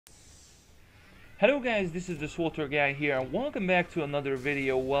Hello guys, this is the Swalter guy here and welcome back to another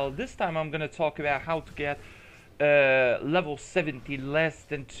video. Well, this time I'm gonna talk about how to get level 70 less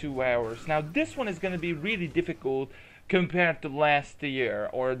than 2 hours. Now this one is gonna be really difficult compared to last year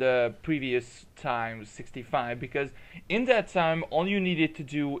or the previous time, 65, because in that time all you needed to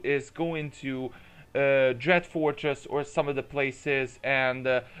do is go into Dread Fortress or some of the places and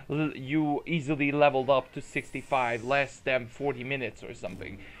you easily leveled up to 65 less than 40 minutes or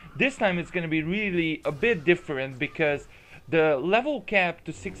something. This time it's going to be really a bit different because the level cap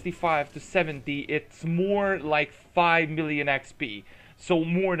to 65 to 70, it's more like 5 million XP. So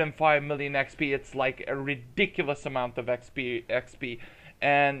more than 5 million XP, it's like a ridiculous amount of XP,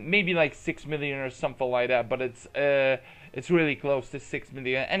 and maybe like 6 million or something like that, but it's really close to 6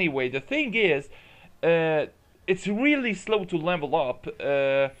 million. Anyway, the thing is, it's really slow to level up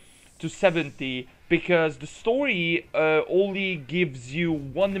to 70 because the story only gives you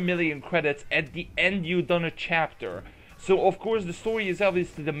 1 million credits at the end you've done a chapter. So of course the story is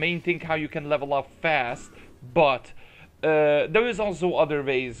obviously the main thing, how you can level up fast, but there is also other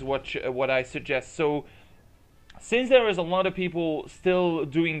ways what I suggest. So since there is a lot of people still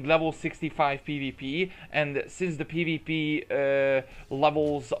doing level 65 PvP, and since the PvP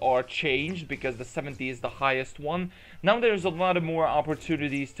levels are changed because the 70 is the highest one, now there's a lot of more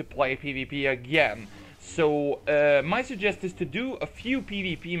opportunities to play PvP again. So my suggestion is to do a few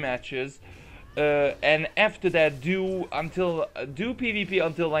PvP matches, and after that do PvP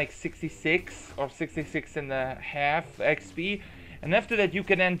until like 66 or 66 and a half XP. And after that you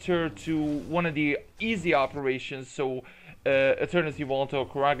can enter to one of the easy operations, so Eternity Vault or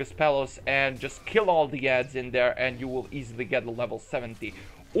Karagas Palace, and just kill all the ads in there and you will easily get a level 70.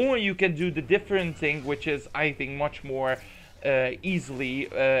 Or you can do the different thing, which is I think much more easily,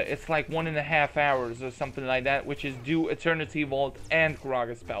 it's like 1.5 hours or something like that, which is do Eternity Vault and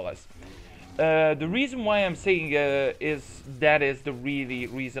Karagas Palace. The reason why I'm saying is that is the really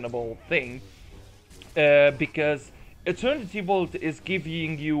reasonable thing, because Eternity Vault is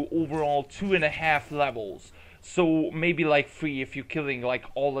giving you overall 2.5 levels, so maybe like 3 if you're killing like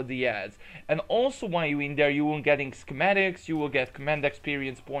all of the ads. And also while you're in there you will getting schematics, you will get command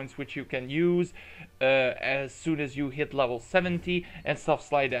experience points which you can use as soon as you hit level 70 and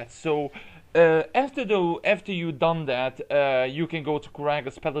stuff like that. So after you've done that, you can go to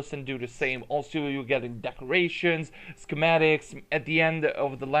Karagas Palace and do the same. Also you're getting decorations, schematics. At the end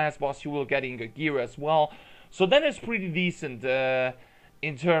of the last boss you will getting a gear as well. So that is pretty decent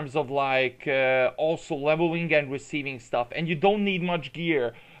in terms of like also leveling and receiving stuff. And you don't need much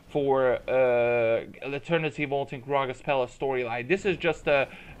gear for Eternity Vault and Karagas Palace storyline. This is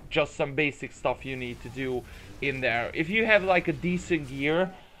just some basic stuff you need to do in there. If you have like a decent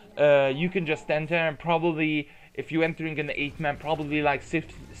gear, you can just enter, and probably if you're entering an 8-man, probably like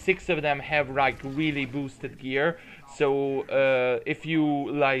 6 of them have like really boosted gear. So if you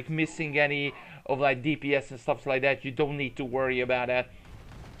like missing any of like DPS and stuff like that, you don't need to worry about that,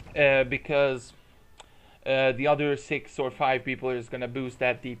 because the other 6 or 5 people is gonna boost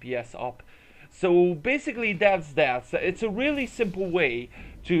that DPS up. So basically that's that. So it's a really simple way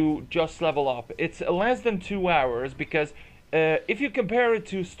to just level up. It's less than 2 hours because if you compare it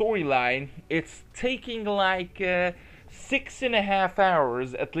to storyline, it's taking like 6.5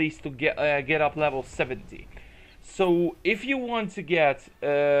 hours at least to get up level 70. So if you want to get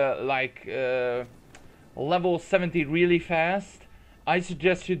level 70 really fast, I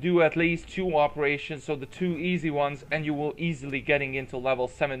suggest you do at least 2 operations, so the 2 easy ones, and you will easily getting into level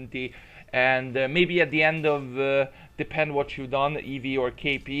 70. And maybe at the end of depend what you've done, EV or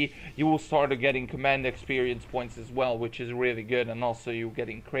KP, you will start getting command experience points as well, which is really good. And also you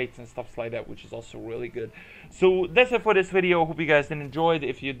getting crates and stuff like that, which is also really good. So that's it for this video. Hope you guys did enjoy it.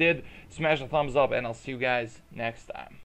 If you did, smash a thumbs up and I'll see you guys next time.